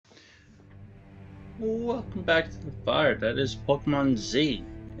Welcome back to the fire. That is Pokemon Z.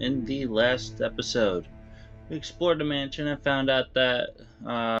 In the last episode, we explored the mansion and found out that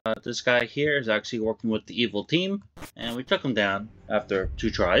this guy here is actually working with the evil team, and we took him down after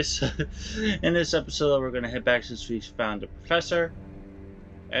 2 tries. In this episode, we're going to head back since we found the professor,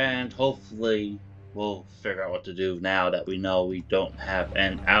 and hopefully we'll figure out what to do now that we know we don't have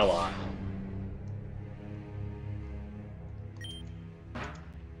an ally.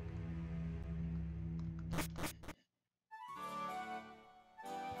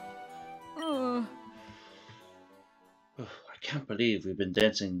 I can't believe we've been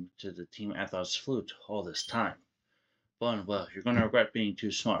dancing to the Team Athos flute all this time. But, well, you're going to regret being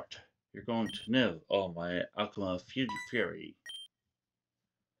too smart. You're going to know, oh my Alchema Fury.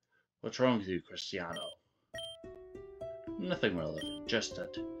 What's wrong with you, Cristiano? Nothing relevant, just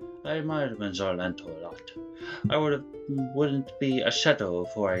that I admired Zorlento a lot. I wouldn't be a shadow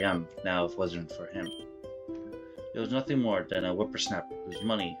of who I am now if it wasn't for him. He was nothing more than a whippersnapper whose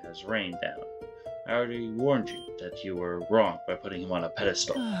money has rained down. I already warned you that you were wrong by putting him on a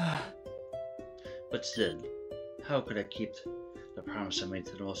pedestal. But still, how could I keep the promise I made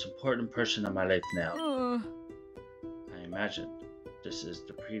to the most important person in my life now? I imagine this is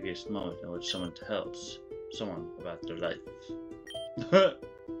the previous moment in which someone tells someone about their life.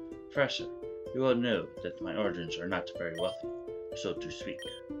 Professor, you all know that my origins are not very wealthy, so to speak.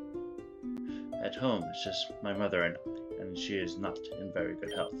 At home, it's just my mother and she is not in very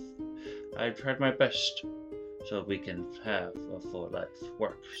good health. I tried my best so we can have a full life,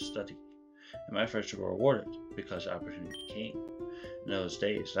 work, study, and my efforts were rewarded because opportunity came. In those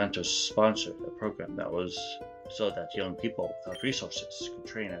days, Lantos sponsored a program that was so that young people without resources could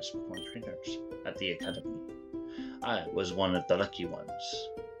train as Pokemon trainers at the academy. I was one of the lucky ones.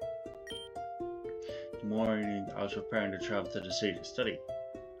 The morning I was preparing to travel to the city to study,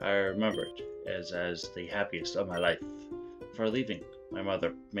 I remembered as the happiest of my life. For leaving, my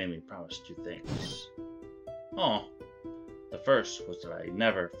mother made me promise 2 things. Oh, the first was that I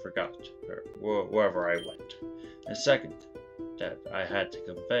never forgot her wherever I went, and second, that I had to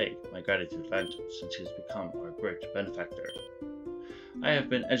convey my gratitude to Lantos since he has become our great benefactor. I have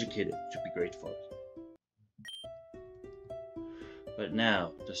been educated to be grateful. But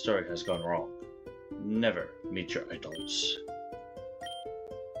now the story has gone wrong. Never meet your idols.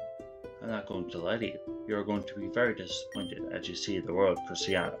 I'm not going to lie to you. You are going to be very disappointed as you see the world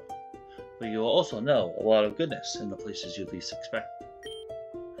Cristiano. But you will also know a lot of goodness in the places you least expect.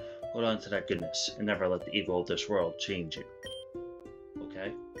 Hold on to that goodness and never let the evil of this world change you.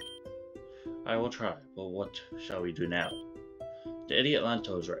 Okay? I will try, but what shall we do now? The idiot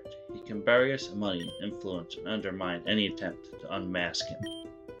Lanto is right. He can bury us in money, influence, and undermine any attempt to unmask him.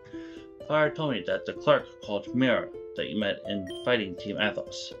 Fire told me that the clerk called Mira that you met in fighting Team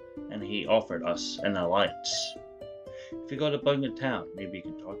Athos, and he offered us an alliance. If you go to Bugnet Town, maybe you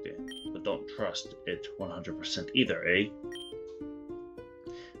can talk to him, but don't trust it 100% either, eh?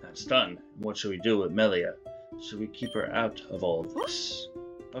 That's done. What should we do with Melia? Should we keep her out of all of this?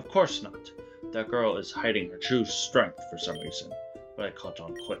 Of course not. That girl is hiding her true strength for some reason, but I caught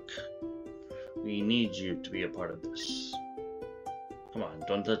on quick. We need you to be a part of this. Come on,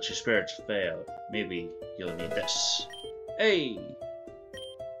 don't let your spirits fail. Maybe you'll need this. Hey!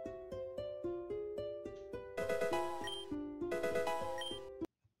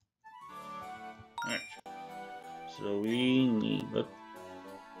 Alright. So we need...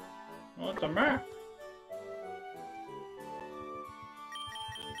 What the map?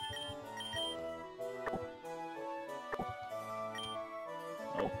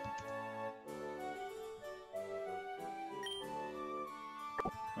 Oh.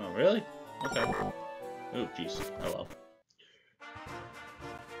 Oh, really? Okay. Oh, jeez. Hello.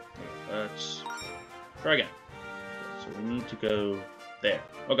 Let's try again. So we need to go there.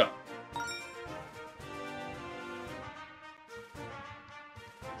 Okay.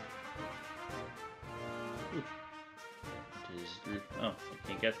 Oh, I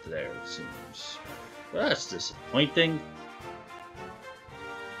can't get to there, it seems. Well, that's disappointing.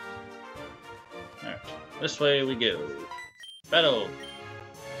 Alright, this way we go. Battle!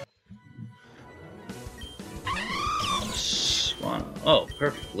 Oh,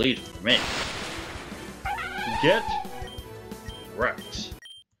 perfect lead for me. Get wrecked.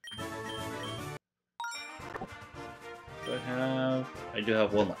 I do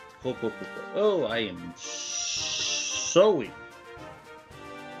have 1 left. Cool. Oh, I am so weak.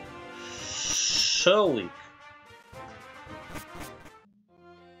 So weak.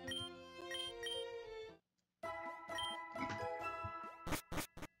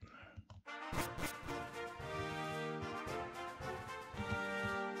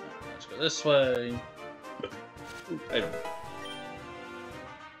 Go this way. Ooh, item.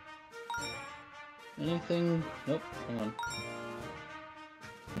 Anything? Nope. Hold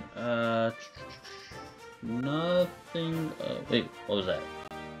on. Nothing. Wait, what was that?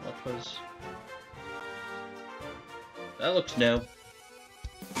 What was? That looks new.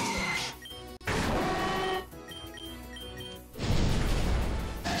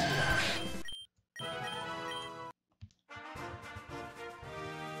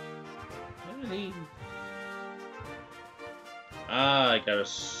 I gotta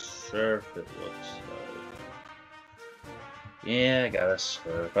surf, it looks like. Yeah, I gotta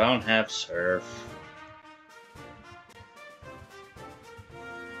surf. I don't have surf.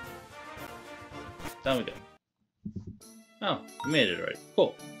 Down we go. Oh, we made it right.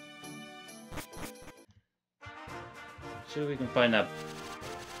 Cool. See if we can find that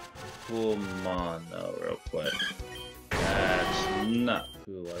Pokémon though, real quick. That's not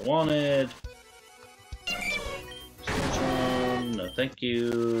who I wanted. No, thank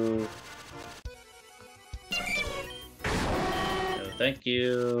you. No, thank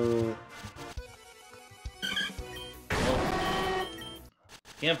you. Oh.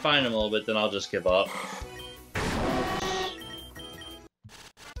 Can't find him a little bit, then I'll just give up.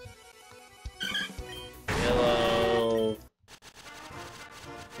 Hello.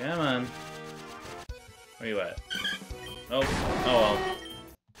 Come on. Where you at? Oh, oh well.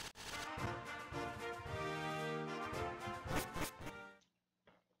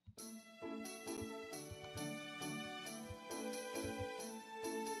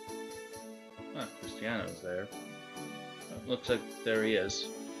 Cristiano's there. Oh, looks like there he is.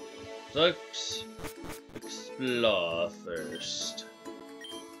 So let's explore first.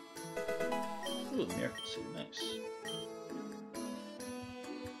 Ooh, miracle suit, nice.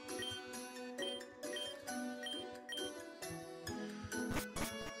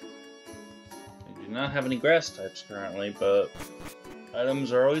 I do not have any grass types currently, but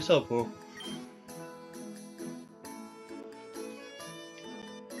items are always helpful.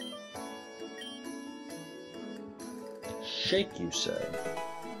 Shake, you say?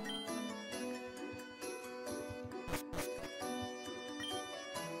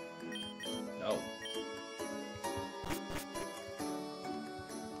 No.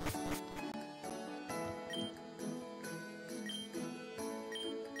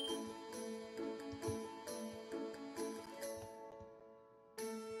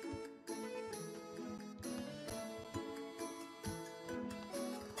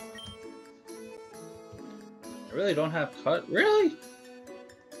 I really don't have cut? Really?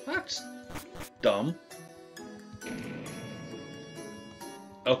 That's dumb.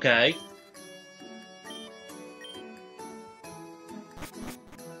 Okay.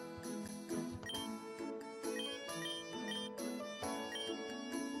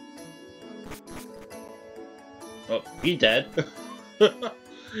 Oh, he dead.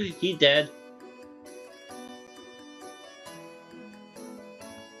 He dead.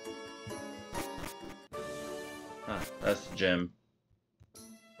 That's the gym.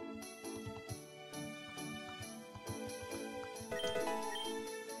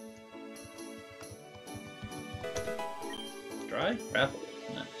 Dry? Raffle.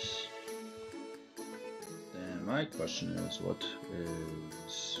 Nice. Then my question is, what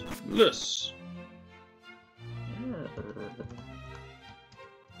is this?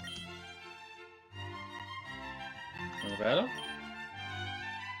 No battle?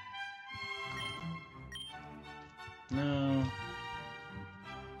 No.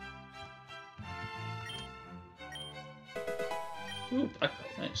 Ooh, black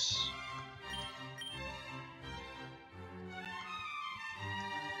belt, nice.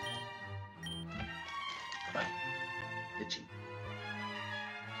 Bye. Itchy.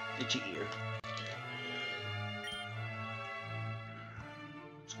 Itchy ear.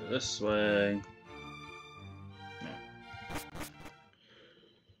 Let's go this way. No.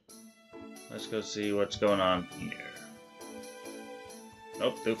 Let's go see what's going on here.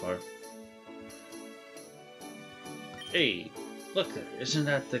 Nope, too far. Hey, look there. Isn't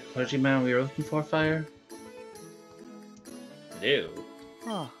that the clergyman we were looking for, Fire? I do.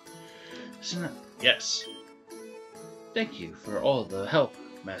 Oh. Isn't that? Yes. Thank you for all the help,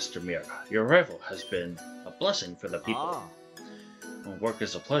 Master Mira. Your arrival has been a blessing for the people. When work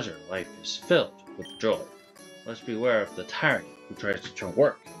is a pleasure, life is filled with joy. Let's beware of the tyrant who tries to turn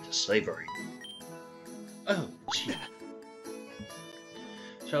work into slavery. Oh, gee.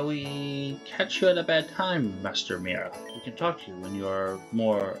 Shall we catch you at a bad time, Master Mira? We can talk to you when you are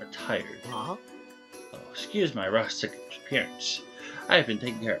more tired. Oh, excuse my rustic appearance. I have been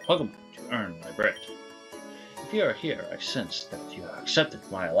taking care of Pokemon to earn my bread. If If you are here, I sense that you have accepted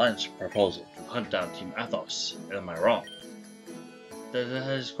my alliance proposal to hunt down Team Athos. Am I wrong? That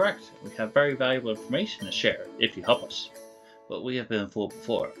is correct. We have very valuable information to share if you help us. But we have been fooled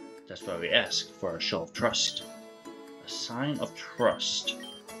before. That's why we ask for a show of trust. A sign of trust.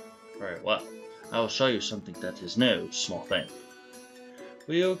 Very well. I will show you something that is no small thing.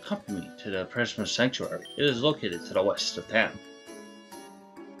 Will you accompany me to the Prisma Sanctuary? It is located to the west of town.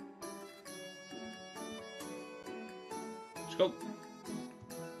 Let's go.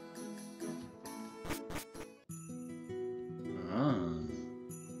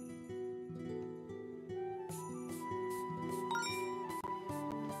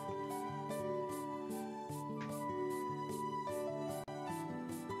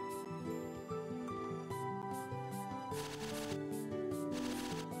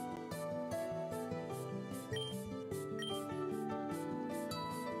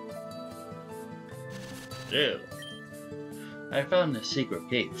 I found a secret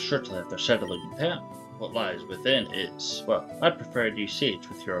cave shortly after settling in town. What lies within is, well, I'd prefer you see it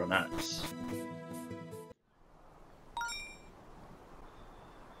with your own eyes.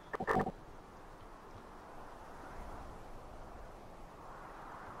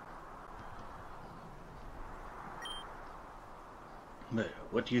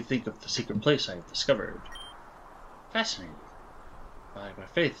 What do you think of the secret place I have discovered? Fascinating. By my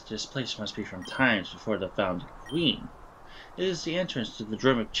faith, this place must be from times before the founding queen. It is the entrance to the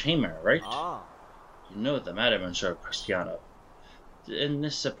Druidic Chamber, right? Ah. You know the matter, Monsieur Cristiano. In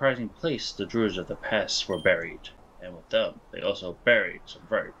this surprising place, the druids of the past were buried, and with them, they also buried some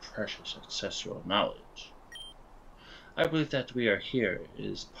very precious ancestral knowledge. I believe that we are here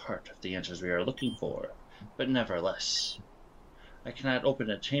is part of the answers we are looking for, but nevertheless, I cannot open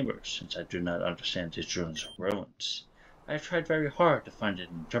the chamber since I do not understand these druids' runes. I have tried very hard to find an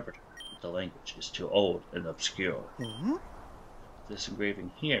interpreter, but the language is too old and obscure. This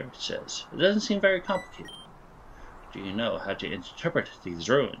engraving here, it says, it doesn't seem very complicated. Do you know how to interpret these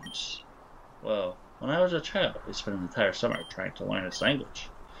runes? Well, when I was a child, I spent an entire summer trying to learn this language.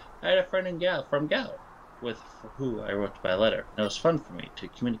 I had a friend from Gal, with who I wrote by letter, and it was fun for me to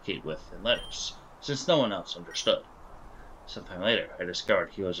communicate with in letters, since no one else understood. Sometime later, I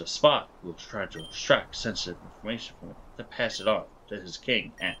discovered he was a spy who was trying to extract sensitive information from me to pass it on to his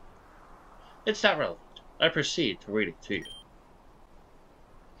king, and it's not relevant. I proceed to read it to you.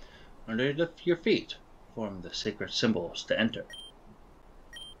 Under your feet, form the sacred symbols to enter.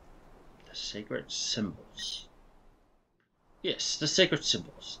 The sacred symbols. Yes, the sacred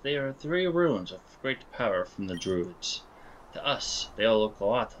symbols. They are 3 runes of great power from the druids. To us, they all look a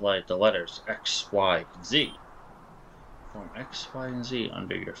lot like the letters X, Y, and Z. Form X, Y, and Z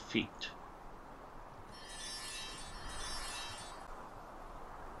under your feet.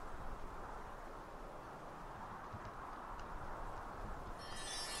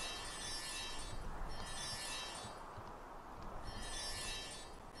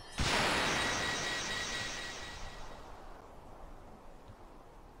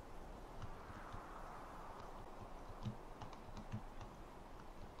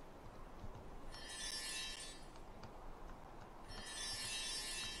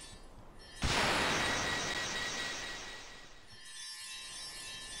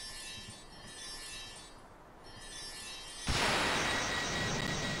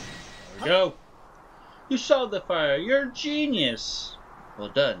 Go! You saw the fire! You're a genius! Well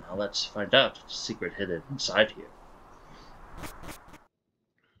done. Now let's find out the secret hidden inside here.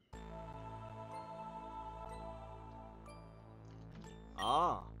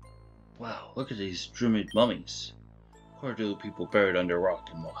 Ah. Wow, look at these druid mummies. Poor little people buried under rock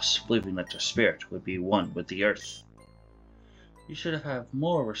and moss, believing that their spirit would be one with the earth. You should have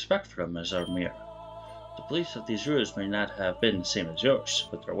more respect for them as our mirror. The beliefs of these druids may not have been the same as yours,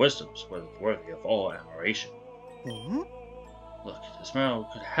 but their wisdoms were worthy of all admiration. Look, this mirror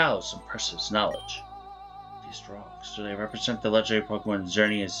could house some precious knowledge. These rocks, do they represent the legendary Pokemon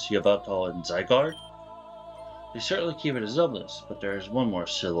Xerneas, Yveltal, and Zygarde? They certainly keep it as ominous, but there is one more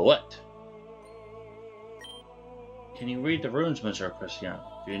silhouette. Can you read the runes, Mr. Cristiano?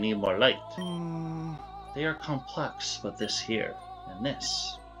 Do you need more light? They are complex, but this here, and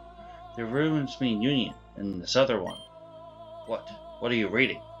this. The runes mean union, and this other one. What? What are you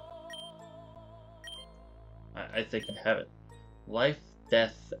reading? I think I have it. Life,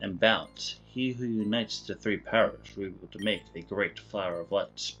 death, and balance. He who unites the 3 powers will be able to make a great flower of light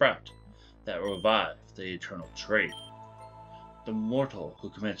sprout that will revive the eternal tree. The mortal who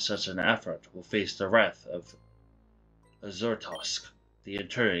commits such an effort will face the wrath of Azortosk, the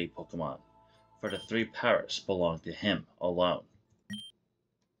Eternity Pokemon, for the 3 powers belong to him alone.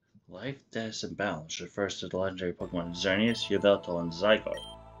 Life, Death, and Balance refers to the legendary Pokemon Xerneas, Yveltal, and Zygarde.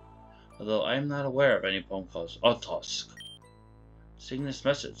 Although I am not aware of any Pokemon called Autosk. Seeing this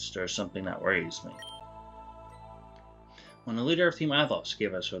message, there is something that worries me. When the leader of Team Athos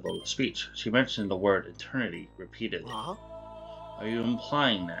gave us her little speech, she mentioned the word eternity repeatedly. Are you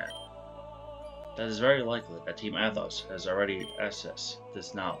implying that? That is very likely that Team Athos has already accessed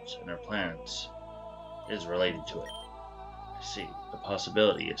this knowledge and her plans is related to it. I see, the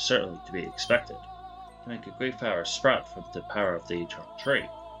possibility is certainly to be expected. To make a great flower sprout from the power of the eternal tree,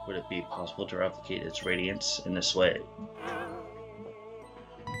 would it be possible to replicate its radiance in this way?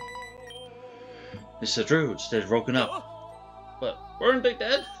 Mr. Druids, they've woken up. But weren't they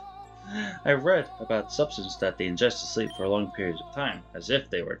dead? I've read about substance that they ingest to sleep for long periods of time, as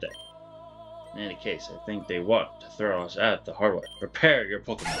if they were dead. In any case, I think they want to throw us out the hard way. Prepare your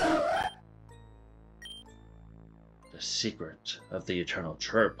Pokemon. The secret of the eternal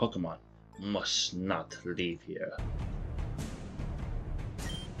Pokemon must not leave here.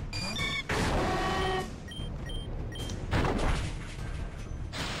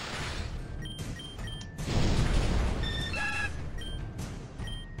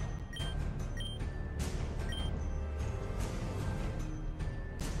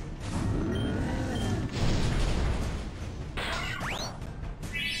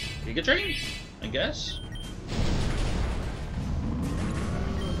 Pikachu, I guess.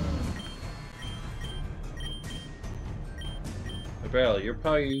 Barrel, you're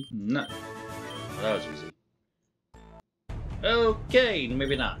probably not. Well, that was easy. Okay,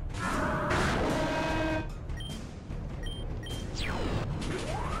 maybe not.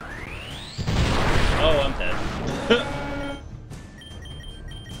 Oh, I'm dead.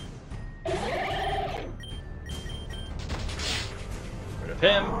 Rid of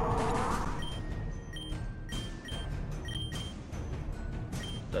him.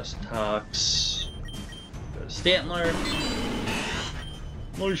 Dustox. Go to Stantler.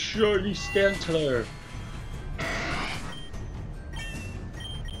 My shiny Stantler.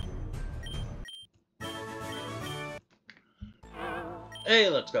 Hey,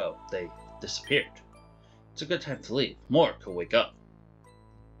 let's go. They disappeared. It's a good time to leave. More could wake up.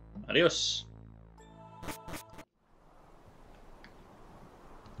 Adios.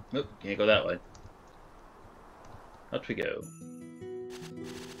 Nope, can't go that way. Up we go.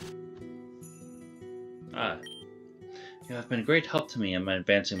 Ah. You have been a great help to me in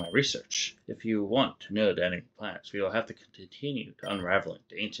advancing my research. If you want to know the enemy planets, we will have to continue to unraveling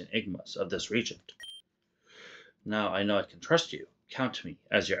the ancient enigmas of this region. Now I know I can trust you. Count me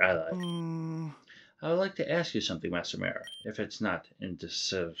as your ally. I would like to ask you something, Master Mara, if it's not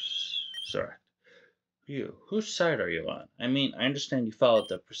indiscreet. You, whose side are you on? I mean, I understand you followed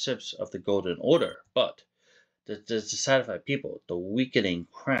the precepts of the Golden Order, but the dissatisfied people, the weakening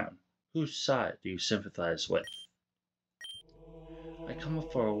crown, whose side do you sympathize with? I come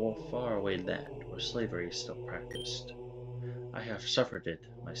from a faraway land where slavery is still practiced. I have suffered it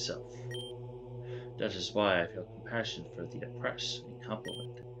myself. That is why I feel compassion for the oppressed and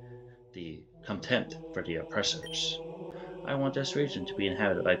contempt for the oppressors. I want this region to be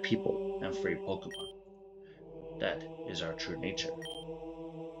inhabited by people and free Pokemon. That is our true nature.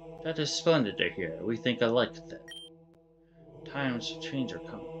 That is splendid to hear. We think alike then. Times of change are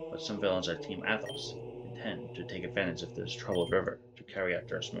coming, but some villains like Team Athos intend to take advantage of this troubled river to carry out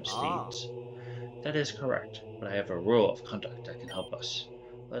their misdeeds. That is correct, but I have a rule of conduct that can help us.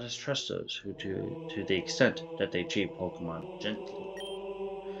 Let us trust those who to the extent that they treat Pokemon gently.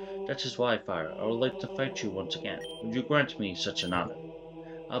 That is why, Fire, I would like to fight you once again. Would you grant me such an honor?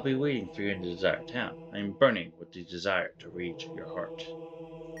 I'll be waiting for you in the desired town. I am burning with the desire to reach your heart.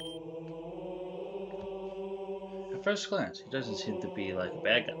 At first glance, he doesn't seem to be like a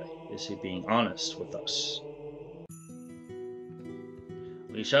bad guy. Is he being honest with us?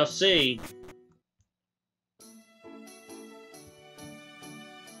 We shall see.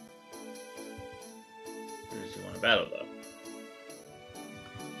 Who does he want to battle, though?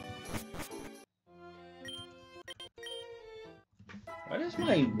 Why does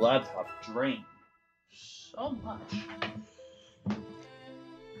my laptop drain so much?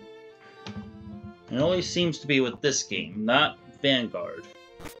 It always seems to be with this game, not Vanguard.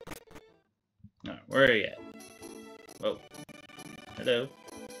 Alright, where are you at? Whoa. Hello.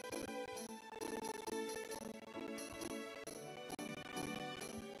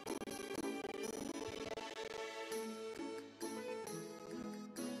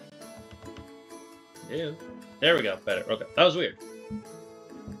 Ew. There we go, better. Okay, that was weird.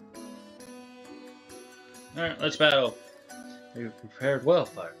 Alright, let's battle. You've prepared well,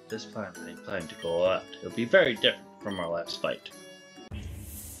 Fire. This time I plan to go out. It'll be very different from our last fight.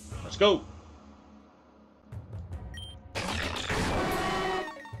 A Let's go!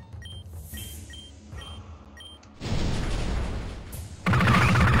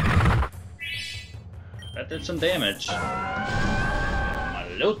 That did some damage.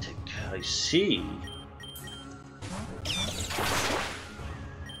 Milotic, I see.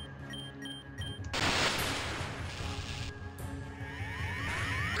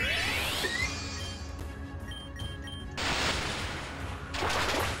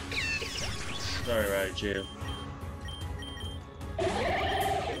 Sorry, Raiju.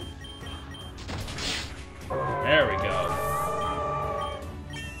 There we go.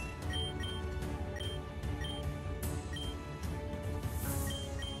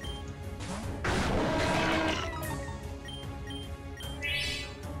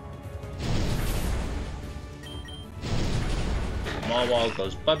 Wall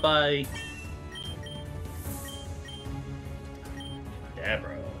goes bye-bye.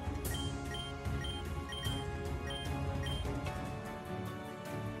 Dabro.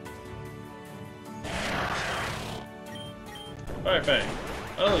 Alright, bang.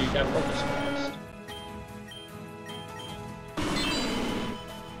 Oh, you got focus fast.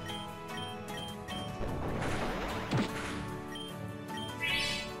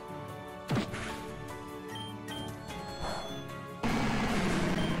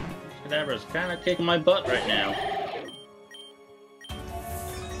 Cadaver's kind of kicking my butt right now.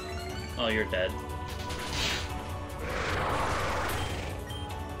 Oh, you're dead.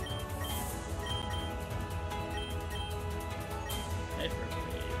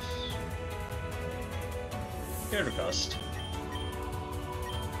 Here to gust.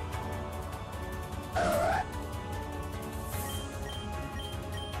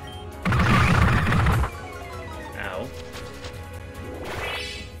 Ow.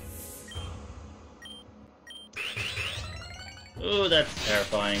 Ooh, that's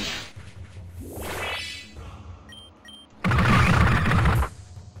terrifying.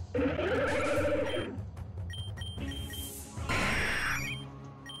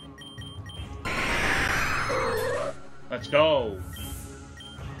 Let's go!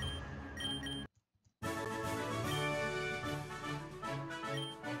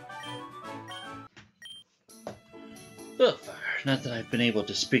 Ugh, now that I've been able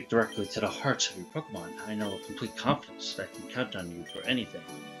to speak directly to the hearts of your Pokemon, I know with complete confidence that I can count on you for anything,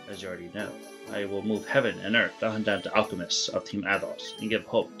 as you already know. I will move heaven and earth to hunt down the alchemists of Team Athos and give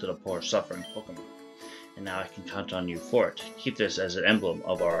hope to the poor suffering Pokemon. And now I can count on you for it. Keep this as an emblem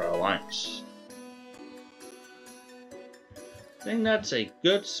of our alliance. I think that's a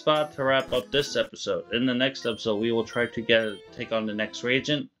good spot to wrap up this episode. In the next episode, we will try to take on the next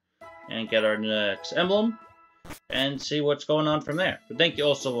reagent and get our next emblem and see what's going on from there. But thank you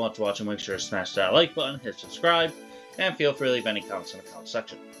all so much for watching. Make sure to smash that like button, hit subscribe, and feel free to leave any comments in the comment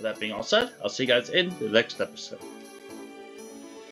section. With that being all said, I'll see you guys in the next episode.